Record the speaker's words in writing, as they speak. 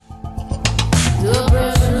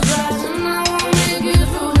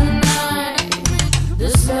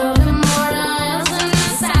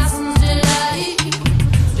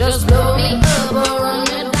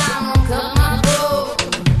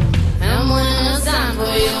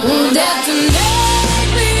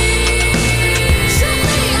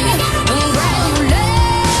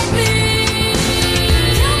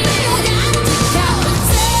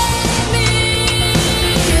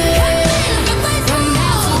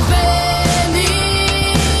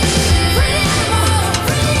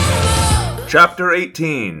Chapter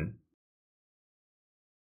 18.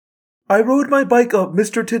 I rode my bike up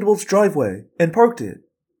Mr. Tidwell's driveway and parked it.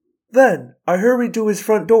 Then I hurried to his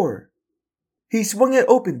front door. He swung it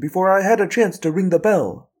open before I had a chance to ring the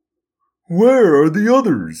bell. "Where are the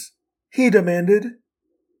others?" he demanded.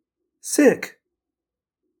 "Sick."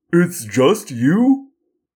 "It's just you?"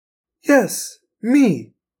 "Yes,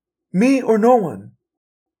 me. Me or no one."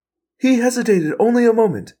 He hesitated only a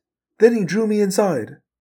moment, then he drew me inside.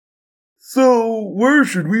 "So, where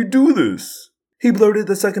should we do this?" he blurted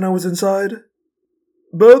the second I was inside.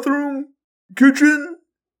 "Bathroom? Kitchen?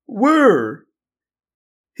 Where?"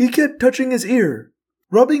 He kept touching his ear,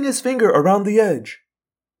 rubbing his finger around the edge.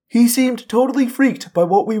 He seemed totally freaked by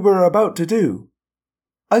what we were about to do.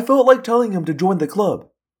 I felt like telling him to join the club,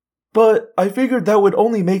 but I figured that would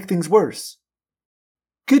only make things worse.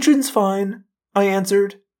 "Kitchen's fine," I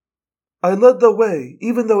answered. I led the way,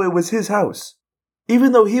 even though it was his house.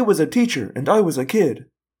 Even though he was a teacher and I was a kid.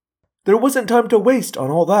 There wasn't time to waste on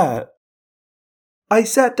all that. I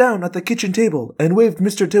sat down at the kitchen table and waved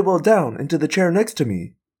Mr. Tidwell down into the chair next to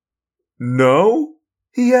me. "No?"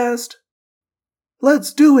 he asked.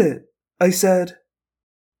 "Let's do it," I said.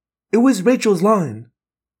 It was Rachel's line,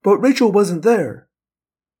 but Rachel wasn't there.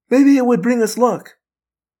 Maybe it would bring us luck.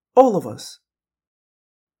 All of us.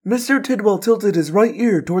 Mr. Tidwell tilted his right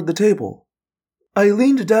ear toward the table. I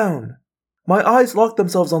leaned down. My eyes locked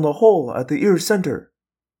themselves on the hole at the ear's center.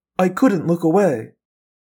 I couldn't look away.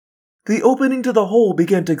 The opening to the hole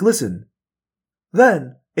began to glisten.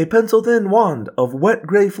 Then, a pencil-thin wand of wet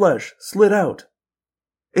gray flesh slid out.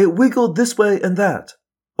 It wiggled this way and that,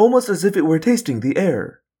 almost as if it were tasting the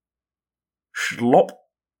air. Schlop,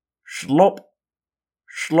 schlop,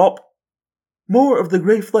 schlop. More of the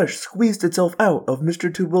gray flesh squeezed itself out of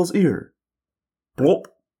Mr. Tidwell's ear. Plop.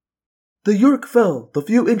 The York fell the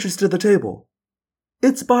few inches to the table.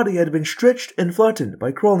 Its body had been stretched and flattened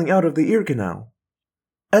by crawling out of the ear canal.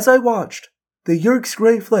 As I watched, the York's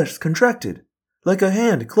gray flesh contracted, like a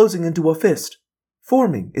hand closing into a fist,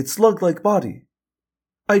 forming its slug-like body.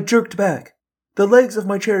 I jerked back. The legs of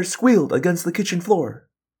my chair squealed against the kitchen floor.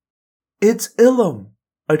 "It's Ilum,"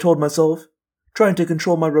 I told myself, trying to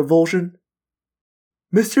control my revulsion.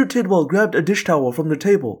 Mr. Tidwell grabbed a dish towel from the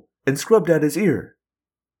table and scrubbed at his ear.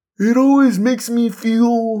 "It always makes me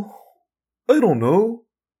feel, I don't know,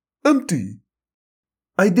 empty."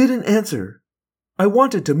 I didn't answer. I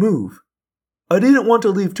wanted to move. I didn't want to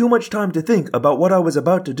leave too much time to think about what I was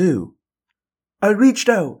about to do. I reached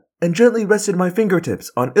out and gently rested my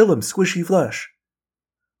fingertips on Ilum's squishy flesh.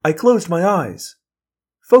 I closed my eyes,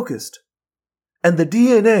 focused, and the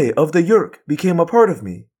DNA of the Yeerk became a part of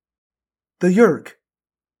me. The Yeerk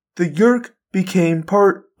became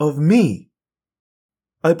part of me.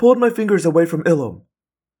 I pulled my fingers away from Ilum.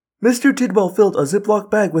 Mr. Tidwell filled a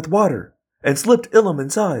Ziploc bag with water and slipped Ilum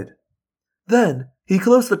inside. Then he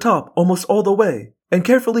closed the top almost all the way and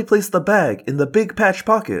carefully placed the bag in the big patch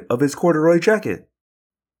pocket of his corduroy jacket.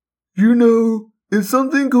 "You know, if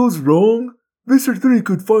something goes wrong, Mr. 3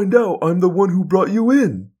 could find out I'm the one who brought you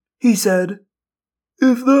in," he said.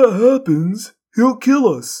 "If that happens, he'll kill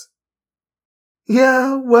us."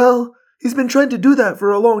 "Yeah, well, he's been trying to do that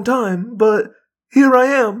for a long time, but here I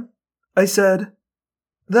am," I said.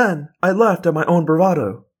 Then I laughed at my own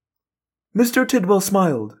bravado. Mr. Tidwell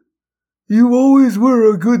smiled. "You always were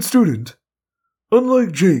a good student.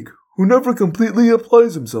 Unlike Jake, who never completely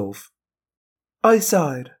applies himself." I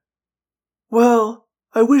sighed. Well,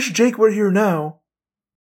 I wish Jake were here now.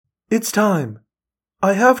 It's time.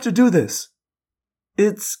 I have to do this.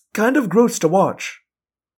 It's kind of gross to watch.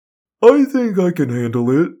 "I think I can handle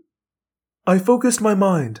it." I focused my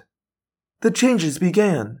mind. The changes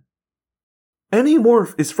began. Any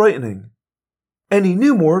morph is frightening. Any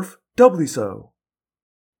new morph, doubly so.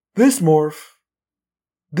 This morph.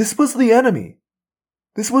 This was the enemy.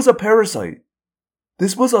 This was a parasite.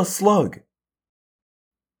 This was a slug.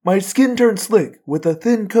 My skin turned slick with a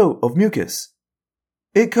thin coat of mucus.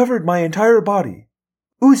 It covered my entire body,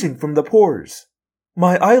 oozing from the pores,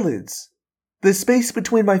 my eyelids, the space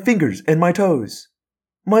between my fingers and my toes,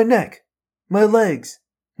 my neck, my legs,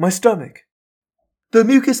 my stomach. The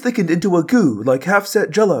mucus thickened into a goo like half-set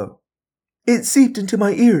jello. It seeped into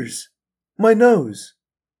my ears, my nose,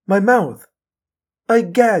 my mouth. I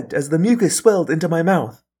gagged as the mucus swelled into my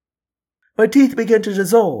mouth. My teeth began to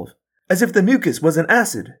dissolve, as if the mucus was an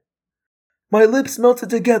acid. My lips melted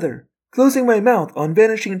together, closing my mouth on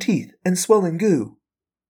vanishing teeth and swelling goo.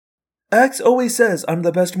 Axe always says I'm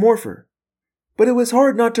the best morpher, but it was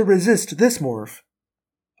hard not to resist this morph.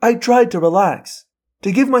 I tried to relax,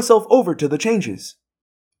 to give myself over to the changes.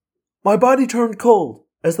 My body turned cold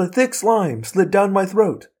as the thick slime slid down my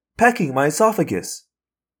throat, packing my esophagus.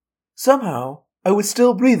 Somehow, I was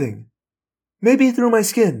still breathing, maybe through my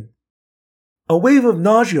skin. A wave of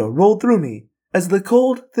nausea rolled through me as the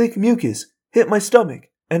cold, thick mucus hit my stomach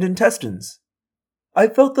and intestines. I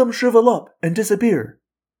felt them shrivel up and disappear.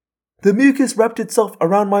 The mucus wrapped itself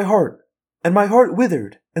around my heart, and my heart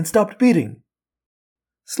withered and stopped beating.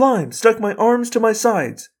 Slime stuck my arms to my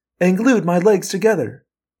sides and glued my legs together.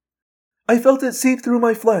 I felt it seep through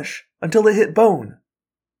my flesh until it hit bone.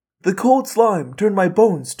 The cold slime turned my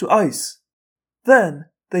bones to ice. Then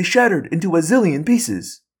they shattered into a zillion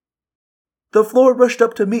pieces. The floor rushed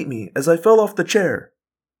up to meet me as I fell off the chair.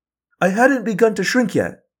 I hadn't begun to shrink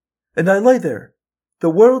yet, and I lay there, the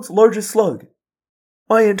world's largest slug.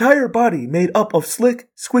 My entire body made up of slick,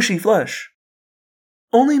 squishy flesh.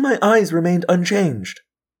 Only my eyes remained unchanged.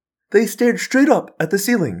 They stared straight up at the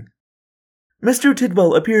ceiling. Mr.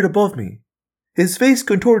 Tidwell appeared above me, his face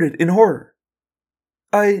contorted in horror.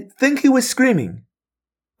 I think he was screaming.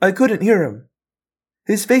 I couldn't hear him.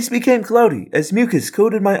 His face became cloudy as mucus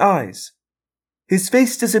coated my eyes. His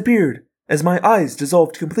face disappeared as my eyes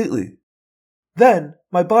dissolved completely. Then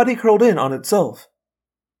my body curled in on itself,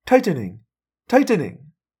 tightening,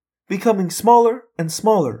 becoming smaller and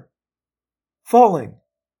smaller, falling,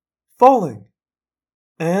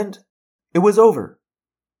 and it was over.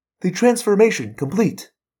 The transformation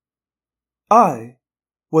complete. I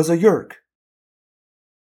was a Yeerk.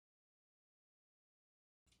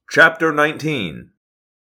 Chapter 19.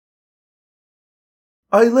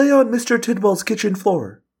 I lay on Mr. Tidwell's kitchen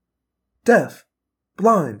floor, deaf,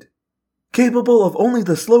 blind, capable of only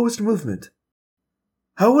the slowest movement.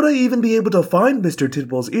 How would I even be able to find Mr.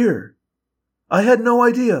 Tidwell's ear? I had no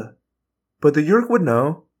idea, but the Yeerk would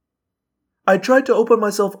know. I tried to open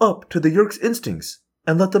myself up to the Yeerk's instincts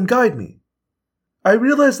and let them guide me. I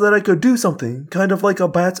realized that I could do something kind of like a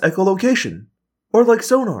bat's echolocation, or like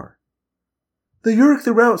sonar. The Yeerk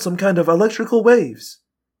threw out some kind of electrical waves,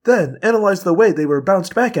 then analyzed the way they were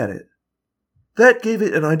bounced back at it. That gave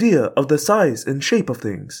it an idea of the size and shape of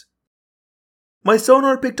things. My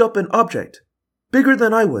sonar picked up an object, bigger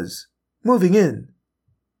than I was, moving in.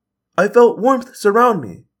 I felt warmth surround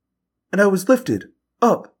me, and I was lifted,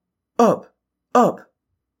 up.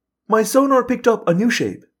 My sonar picked up a new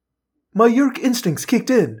shape. My Yeerk instincts kicked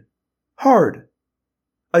in, hard.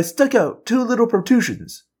 I stuck out 2 little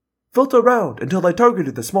protrusions, felt around until I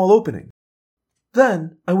targeted the small opening.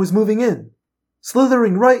 Then I was moving in,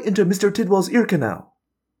 slithering right into Mr. Tidwell's ear canal.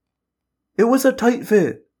 It was a tight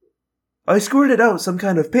fit. I squirted out some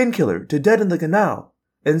kind of painkiller to deaden the canal,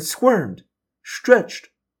 and squirmed, stretched,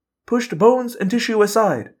 pushed bones and tissue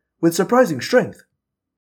aside with surprising strength.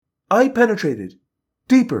 I penetrated,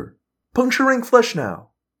 deeper, puncturing flesh now.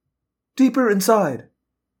 Deeper inside.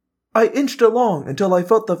 I inched along until I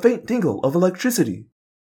felt the faint tingle of electricity.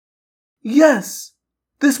 Yes!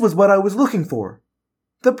 This was what I was looking for.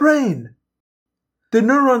 The brain! The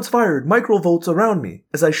neurons fired microvolts around me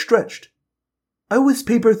as I stretched. I was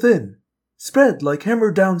paper thin, spread like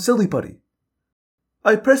hammered down silly putty.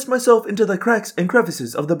 I pressed myself into the cracks and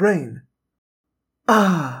crevices of the brain.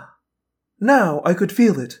 Ah! Now I could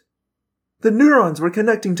feel it. The neurons were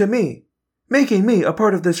connecting to me, making me a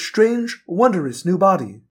part of this strange, wondrous new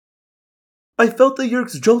body. I felt the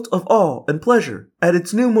Yeerk's jolt of awe and pleasure at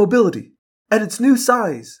its new mobility, at its new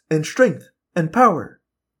size and strength and power.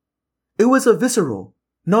 It was a visceral,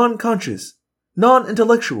 non-conscious,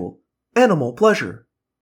 non-intellectual, animal pleasure.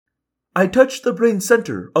 I touched the brain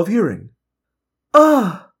center of hearing.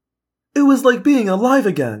 Ah! It was like being alive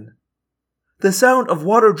again. The sound of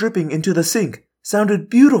water dripping into the sink sounded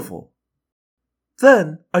beautiful.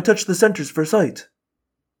 Then I touched the centers for sight.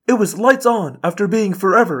 It was lights on after being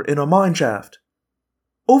forever in a mine shaft.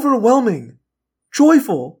 Overwhelming.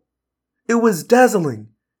 Joyful. It was dazzling,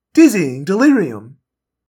 dizzying delirium.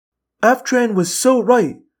 Aftran was so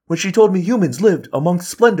right when she told me humans lived amongst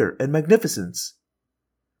splendor and magnificence.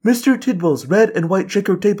 Mr. Tidwell's red and white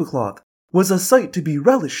checkered tablecloth was a sight to be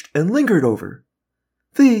relished and lingered over.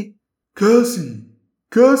 Cassie,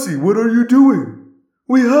 what are you doing?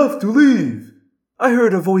 We have to leave. I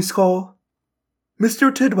heard a voice call.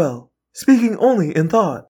 Mr. Tidwell, speaking only in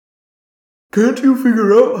thought. Can't you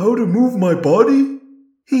figure out how to move my body?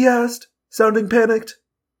 He asked, sounding panicked.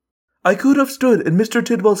 I could have stood in Mr.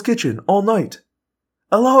 Tidwell's kitchen all night,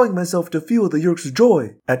 allowing myself to feel the Yeerk's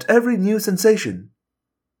joy at every new sensation.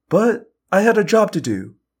 But I had a job to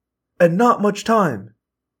do, and not much time.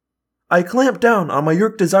 I clamped down on my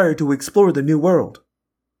Yeerk desire to explore the new world.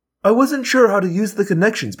 I wasn't sure how to use the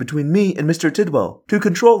connections between me and Mr. Tidwell to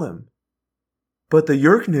control him. But the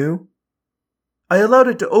Yeerk knew. I allowed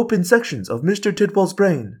it to open sections of Mr. Tidwell's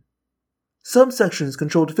brain. Some sections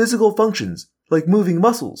controlled physical functions, like moving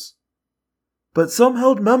muscles. But some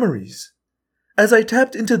held memories. As I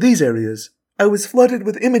tapped into these areas, I was flooded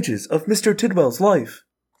with images of Mr. Tidwell's life.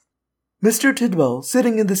 Mr. Tidwell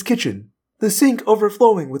sitting in this kitchen, the sink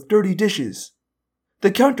overflowing with dirty dishes,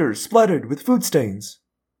 the counter splattered with food stains,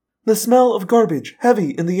 the smell of garbage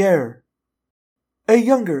heavy in the air. A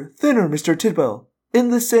younger, thinner Mr. Tidwell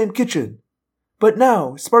in this same kitchen, but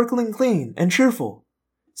now sparkling clean and cheerful,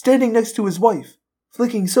 standing next to his wife,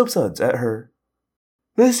 flicking soap suds at her.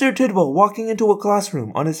 Mr. Tidwell walking into a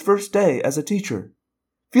classroom on his first day as a teacher,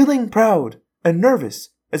 feeling proud and nervous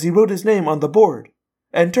as he wrote his name on the board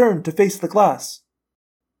and turned to face the class.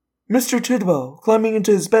 Mr. Tidwell climbing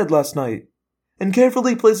into his bed last night and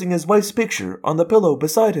carefully placing his wife's picture on the pillow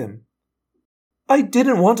beside him. I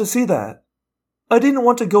didn't want to see that. I didn't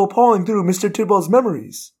want to go pawing through Mr. Tidwell's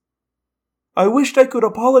memories. I wished I could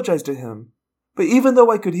apologize to him, but even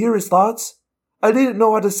though I could hear his thoughts, I didn't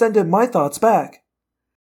know how to send him my thoughts back.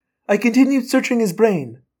 I continued searching his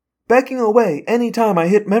brain, backing away any time I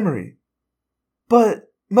hit memory.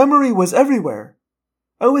 But memory was everywhere.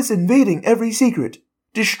 I was invading every secret,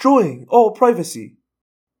 destroying all privacy.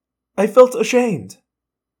 I felt ashamed.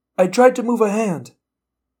 I tried to move a hand.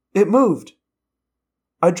 It moved.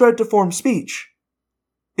 I tried to form speech.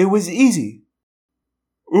 It was easy.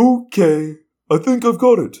 Okay, I think I've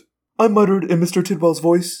got it, I muttered in Mr. Tidwell's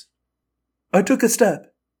voice. I took a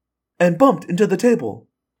step and bumped into the table.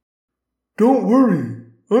 Don't worry,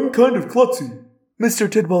 I'm kind of klutzy, Mr.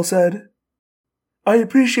 Tidwell said. I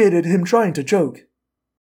appreciated him trying to joke.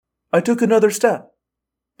 I took another step.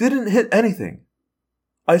 Didn't hit anything.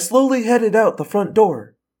 I slowly headed out the front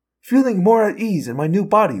door, feeling more at ease in my new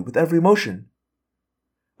body with every motion.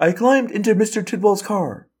 I climbed into Mr. Tidwell's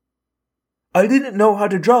car. I didn't know how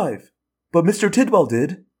to drive, but Mr. Tidwell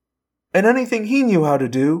did. And anything he knew how to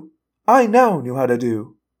do, I now knew how to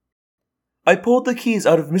do. I pulled the keys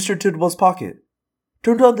out of Mr. Tidwell's pocket,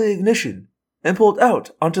 turned on the ignition, and pulled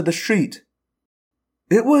out onto the street.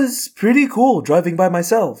 It was pretty cool driving by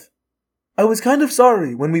myself. I was kind of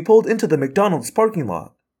sorry when we pulled into the McDonald's parking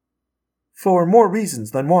lot. For more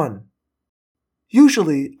reasons than one.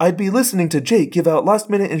 Usually, I'd be listening to Jake give out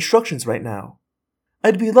last-minute instructions right now.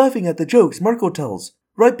 I'd be laughing at the jokes Marco tells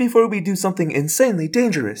right before we do something insanely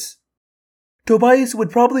dangerous. Tobias would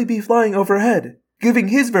probably be flying overhead, giving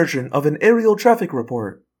his version of an aerial traffic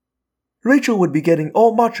report. Rachel would be getting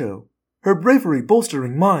all macho, her bravery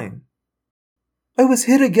bolstering mine. I was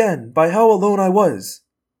hit again by how alone I was.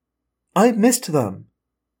 I missed them.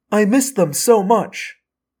 I missed them so much.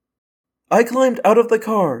 I climbed out of the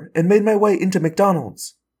car and made my way into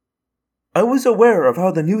McDonald's. I was aware of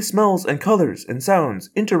how the new smells and colors and sounds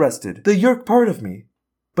interested the Yeerk part of me,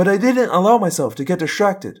 but I didn't allow myself to get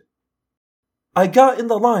distracted. I got in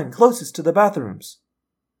the line closest to the bathrooms.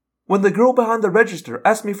 When the girl behind the register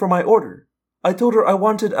asked me for my order, I told her I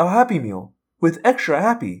wanted a Happy Meal with extra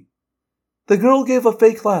happy. The girl gave a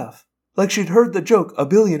fake laugh, like she'd heard the joke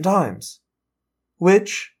 1,000,000,000 times.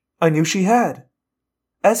 Which I knew she had.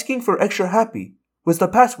 Asking for extra happy was the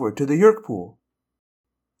password to the Yeerk pool.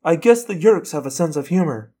 I guess the Yeerks have a sense of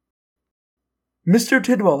humor. Mr.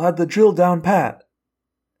 Tidwell had the drill down pat.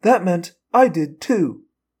 That meant I did too.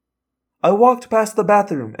 I walked past the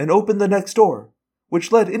bathroom and opened the next door,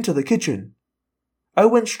 which led into the kitchen. I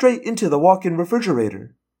went straight into the walk-in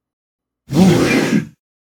refrigerator.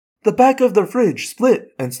 The back of the fridge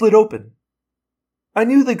split and slid open. I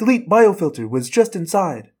knew the Gleet biofilter was just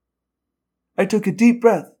inside. I took a deep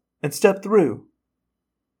breath and stepped through.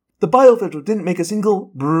 The biofilter didn't make a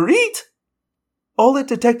single breet. All it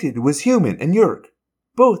detected was human and Yeerk,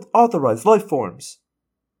 both authorized life forms.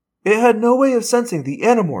 It had no way of sensing the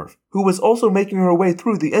Animorph, who was also making her way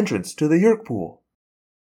through the entrance to the Yeerk pool.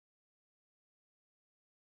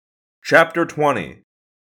 Chapter 20.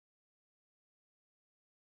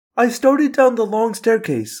 I started down the long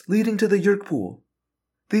staircase leading to the Yeerk pool.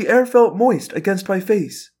 The air felt moist against my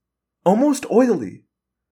face, almost oily.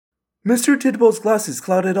 Mr. Tidwell's glasses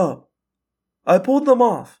clouded up. I pulled them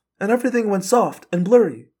off, and everything went soft and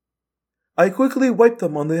blurry. I quickly wiped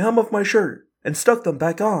them on the hem of my shirt and stuck them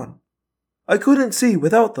back on. I couldn't see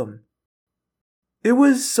without them. It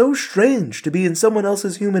was so strange to be in someone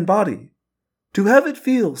else's human body, to have it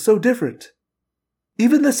feel so different.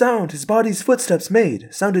 Even the sound his body's footsteps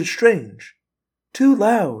made sounded strange, too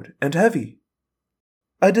loud and heavy.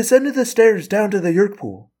 I descended the stairs down to the Yeerk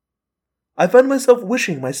pool. I found myself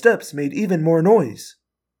wishing my steps made even more noise.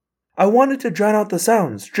 I wanted to drown out the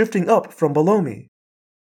sounds drifting up from below me.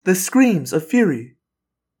 The screams of fury,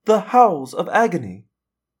 the howls of agony,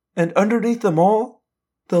 and underneath them all,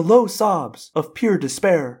 the low sobs of pure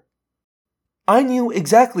despair. I knew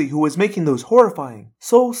exactly who was making those horrifying,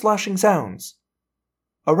 soul-slashing sounds.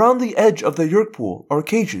 Around the edge of the Yeerk pool are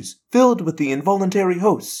cages filled with the involuntary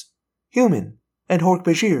hosts, Human and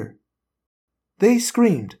Hork-Bajir. They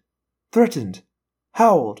screamed, threatened,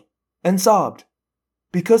 howled, and sobbed,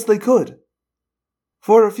 because they could.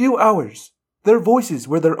 For a few hours, their voices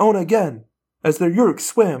were their own again, as their Yeerk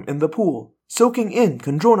swam in the pool, soaking in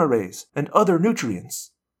Kandrona rays and other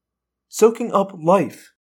nutrients, soaking up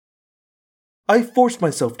life. I forced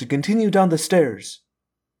myself to continue down the stairs.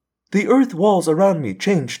 The earth walls around me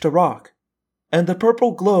changed to rock, and the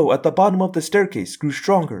purple glow at the bottom of the staircase grew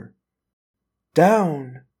stronger.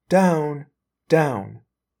 Down, down, down.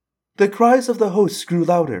 The cries of the hosts grew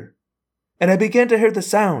louder, and I began to hear the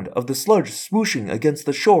sound of the sludge swooshing against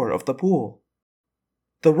the shore of the pool.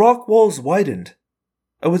 The rock walls widened.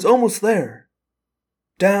 I was almost there.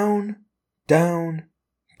 Down, down,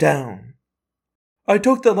 down. I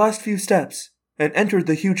took the last few steps and entered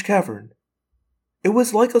the huge cavern. It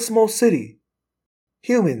was like a small city.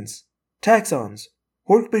 Humans, taxons,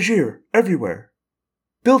 Hork-Bajir everywhere.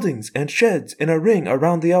 Buildings and sheds in a ring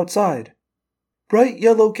around the outside. Bright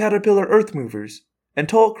yellow caterpillar earth movers and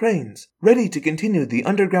tall cranes ready to continue the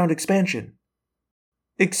underground expansion.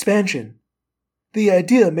 Expansion. The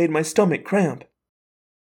idea made my stomach cramp.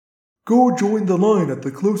 Go join the line at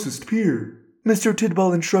the closest pier, Mr.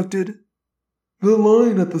 Tidwell instructed. The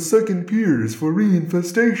line at the second pier is for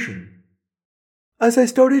reinfestation. As I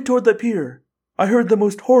started toward the pier, I heard the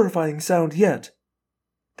most horrifying sound yet.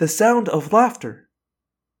 The sound of laughter.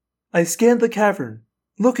 I scanned the cavern,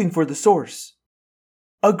 looking for the source.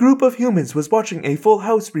 A group of humans was watching a Full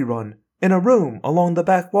House rerun in a room along the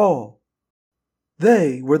back wall.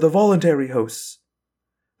 They were the voluntary hosts,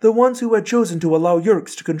 the ones who had chosen to allow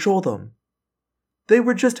Yeerks to control them. They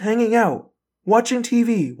were just hanging out, watching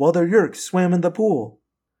TV while their Yeerks swam in the pool.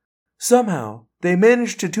 Somehow, they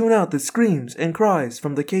managed to tune out the screams and cries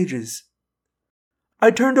from the cages.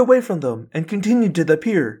 I turned away from them and continued to the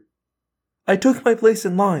pier. I took my place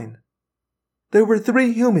in line. There were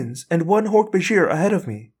 3 humans and 1 Hork-Bajir ahead of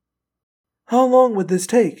me. How long would this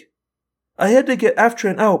take? I had to get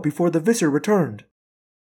Aftran out before the Visser returned.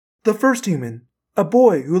 The first human, a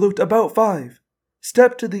boy who looked about 5,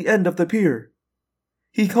 stepped to the end of the pier.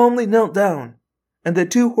 He calmly knelt down, and the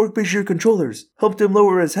 2 Hork-Bajir controllers helped him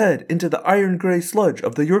lower his head into the iron-gray sludge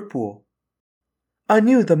of the Yeerk pool. I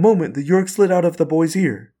knew the moment the Yeerk slid out of the boy's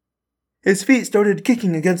ear. His feet started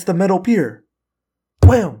kicking against the metal pier.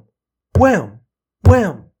 Wham! Wham!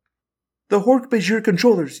 Wham! The Hork-Bajir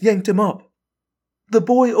controllers yanked him up. The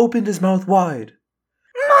boy opened his mouth wide.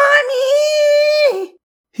 "Mommy!"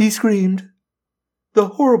 he screamed. The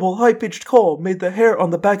horrible high-pitched call made the hair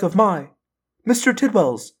on the back of my, Mr.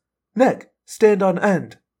 Tidwell's, neck stand on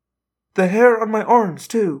end. The hair on my arms,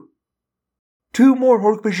 too. 2 more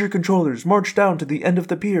Hork-Bajir controllers marched down to the end of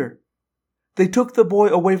the pier. They took the boy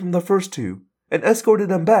away from the first 2 and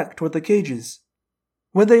escorted him back toward the cages.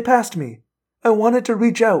 When they passed me, I wanted to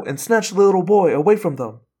reach out and snatch the little boy away from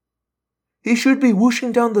them. He should be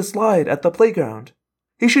whooshing down the slide at the playground.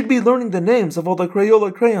 He should be learning the names of all the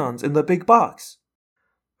Crayola crayons in the big box.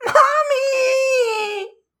 "Mommy!"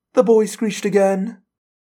 the boy screeched again.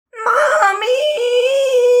 "Mommy!"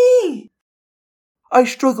 I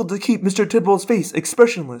struggled to keep Mr. Tidwell's face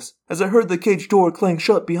expressionless as I heard the cage door clang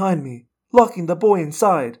shut behind me, locking the boy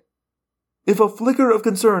inside. If a flicker of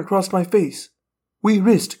concern crossed my face, we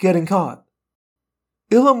risked getting caught.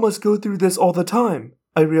 Ilum must go through this all the time,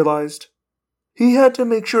 I realized. He had to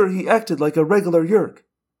make sure he acted like a regular Yeerk,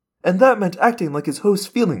 and that meant acting like his host's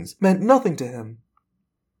feelings meant nothing to him.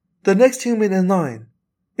 The next human in line,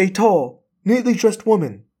 a tall, neatly dressed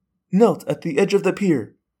woman, knelt at the edge of the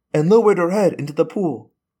pier and lowered her head into the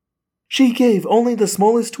pool. She gave only the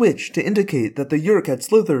smallest twitch to indicate that the Yeerk had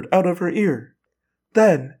slithered out of her ear.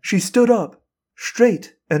 Then she stood up,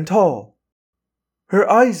 straight and tall. Her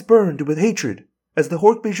eyes burned with hatred as the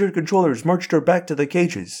Hork-Bajir controllers marched her back to the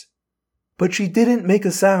cages. But she didn't make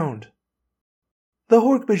a sound. The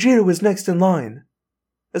Hork-Bajir was next in line.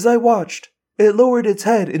 As I watched, it lowered its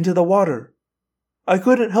head into the water. I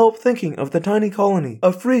couldn't help thinking of the tiny colony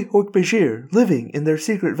of free Hork-Bajir living in their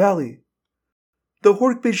secret valley. The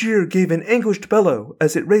Hork-Bajir gave an anguished bellow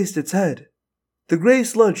as it raised its head. The gray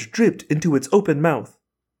sludge dripped into its open mouth.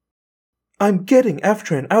 "I'm getting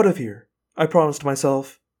Aftran out of here," I promised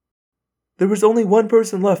myself. There was only one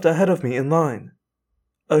person left ahead of me in line.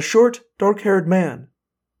 A short, dark-haired man.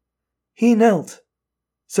 He knelt,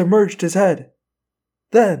 submerged his head.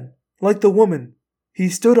 Then, like the woman, he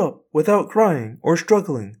stood up without crying or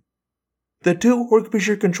struggling. The two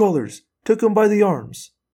Hork-Bajir controllers took him by the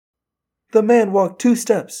arms. The man walked 2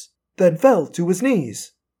 steps, then fell to his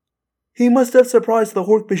knees. He must have surprised the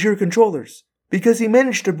Hork-Bajir controllers, because he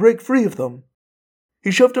managed to break free of them. He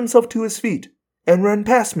shoved himself to his feet and ran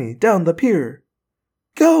past me down the pier.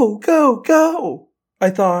 Go, go, go, I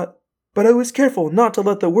thought, but I was careful not to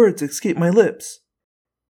let the words escape my lips.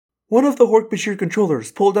 One of the Hork-Bajir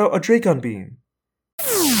controllers pulled out a Dracon beam.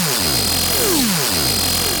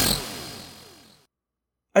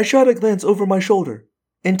 I shot a glance over my shoulder,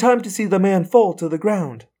 in time to see the man fall to the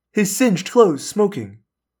ground, his singed clothes smoking.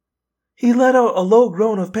 He let out a low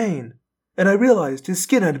groan of pain, and I realized his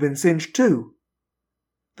skin had been singed too.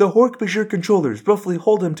 The Hork-Bajir controllers roughly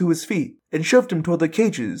hauled him to his feet and shoved him toward the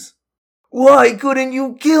cages. Why couldn't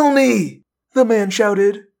you kill me? The man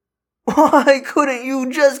shouted. Why couldn't you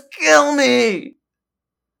just kill me?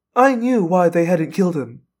 I knew why they hadn't killed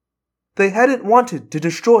him. They hadn't wanted to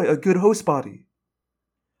destroy a good host body.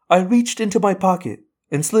 I reached into my pocket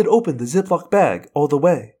and slid open the Ziploc bag all the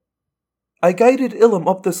way. I guided Ilum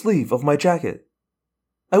up the sleeve of my jacket.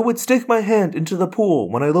 I would stick my hand into the pool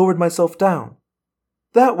when I lowered myself down.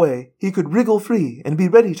 That way, he could wriggle free and be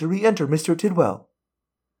ready to re-enter Mr. Tidwell.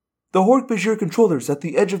 The Hork-Bajir controllers at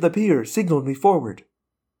the edge of the pier signaled me forward.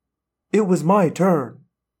 It was my turn.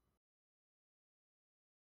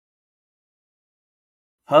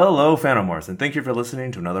 Hello, Phantomorphs, and thank you for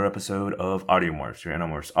listening to another episode of Audiomorphs, your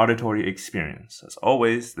Animorphs auditory experience. As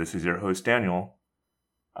always, this is your host, Daniel.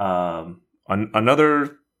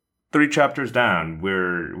 Another 3 chapters down,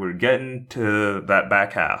 we're getting to that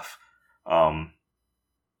back half.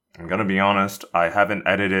 I'm gonna be honest, I haven't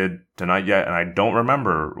edited tonight yet, and I don't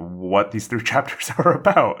remember what these 3 chapters are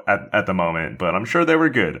about at the moment, but I'm sure they were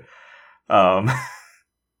good.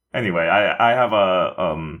 Anyway, I have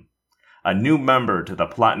a new member to the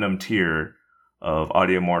platinum tier of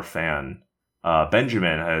Audiomorph fan.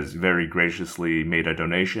 Benjamin has very graciously made a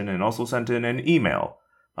donation and also sent in an email.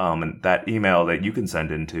 And that email that you can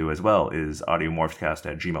send into as well is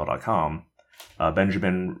audiomorphcast@gmail.com.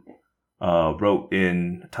 Benjamin wrote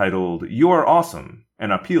in titled, "You are awesome,"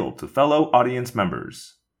 an appeal to fellow audience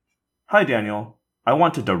members. Hi Daniel, I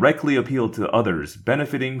want to directly appeal to others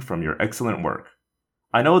benefiting from your excellent work.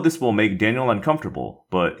 I know this will make Daniel uncomfortable,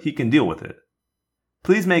 but he can deal with it.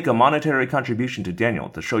 Please make a monetary contribution to Daniel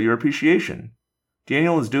to show your appreciation.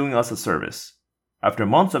 Daniel is doing us a service. After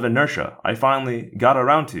months of inertia, I finally got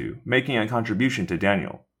around to making a contribution to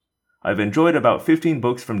Daniel. I've enjoyed about 15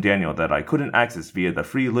 books from Daniel that I couldn't access via the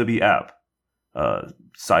free Libby app.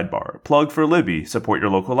 Sidebar, plug for Libby, support your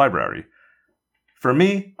local library. For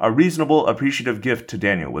me, a reasonable appreciative gift to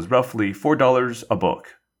Daniel was roughly $4 a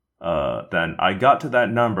book. Then I got to that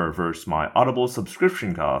number versus my Audible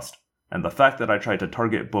subscription cost, and the fact that I tried to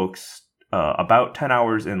target books about 10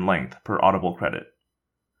 hours in length per Audible credit.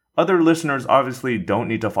 Other listeners obviously don't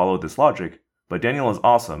need to follow this logic, but Daniel is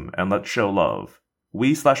awesome, and let's show love.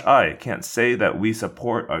 We/I can't say that we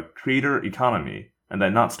support a creator economy and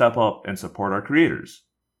then not step up and support our creators.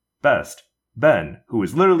 Best, Ben, who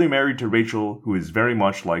is literally married to Rachel, who is very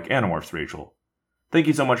much like Animorphs Rachel. Thank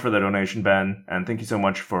you so much for the donation, Ben, and thank you so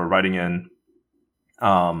much for writing in.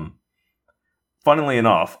 Funnily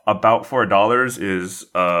enough, about $4 is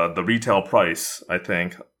the retail price, I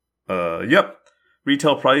think. Yep,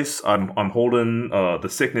 retail price. I'm holding The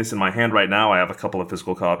Sickness in my hand right now. I have a couple of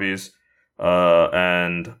physical copies.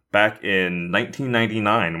 And back in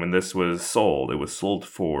 1999, when this was sold, it was sold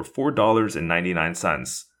for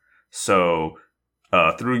 $4.99. So,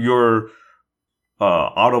 through your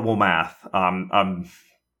Audible math,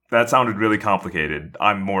 that sounded really complicated.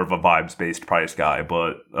 I'm more of a vibes-based price guy,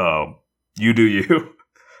 but you do you.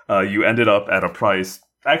 You ended up at a price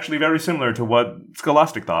actually very similar to what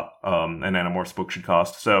Scholastic thought an Animorphs book should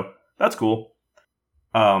cost. So that's cool.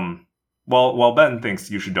 While Ben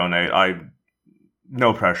thinks you should donate,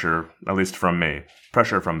 no pressure, at least from me.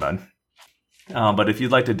 Pressure from Ben. But if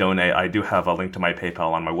you'd like to donate, I do have a link to my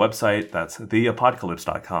PayPal on my website. That's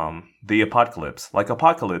theapocalypse.com. The Apocalypse, like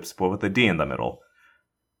apocalypse, but with a D in the middle.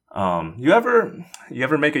 You ever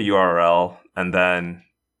make a URL and then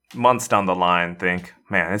months down the line think,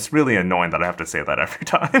 man, it's really annoying that I have to say that every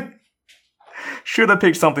time. Should have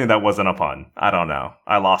picked something that wasn't a pun. I don't know.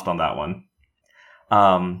 I lost on that one.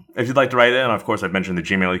 If you'd like to write in, of course, I've mentioned the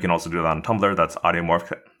Gmail. You can also do that on Tumblr. That's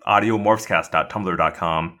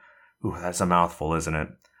audiomorphscast.tumblr.com. Ooh, that's a mouthful, isn't it?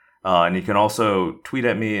 And you can also tweet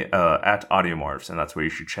at me at Audiomorphs, and that's where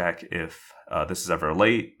you should check if this is ever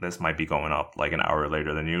late. This might be going up like an hour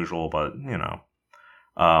later than usual, but you know.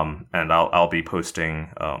 And I'll be posting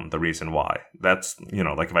the reason why. That's, you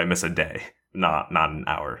know, like if I miss a day, not an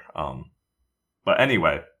hour. But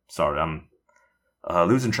anyway, sorry, I'm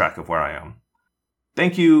losing track of where I am.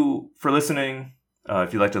 Thank you for listening.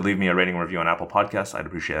 If you'd like to leave me a rating and review on Apple Podcasts, I'd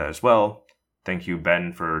appreciate that as well. Thank you,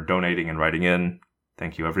 Ben, for donating and writing in.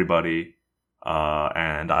 Thank you, everybody.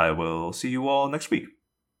 And I will see you all next week.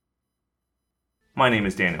 My name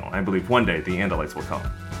is Daniel, and I believe one day the Andalites will come.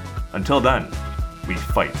 Until then, we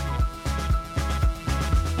fight.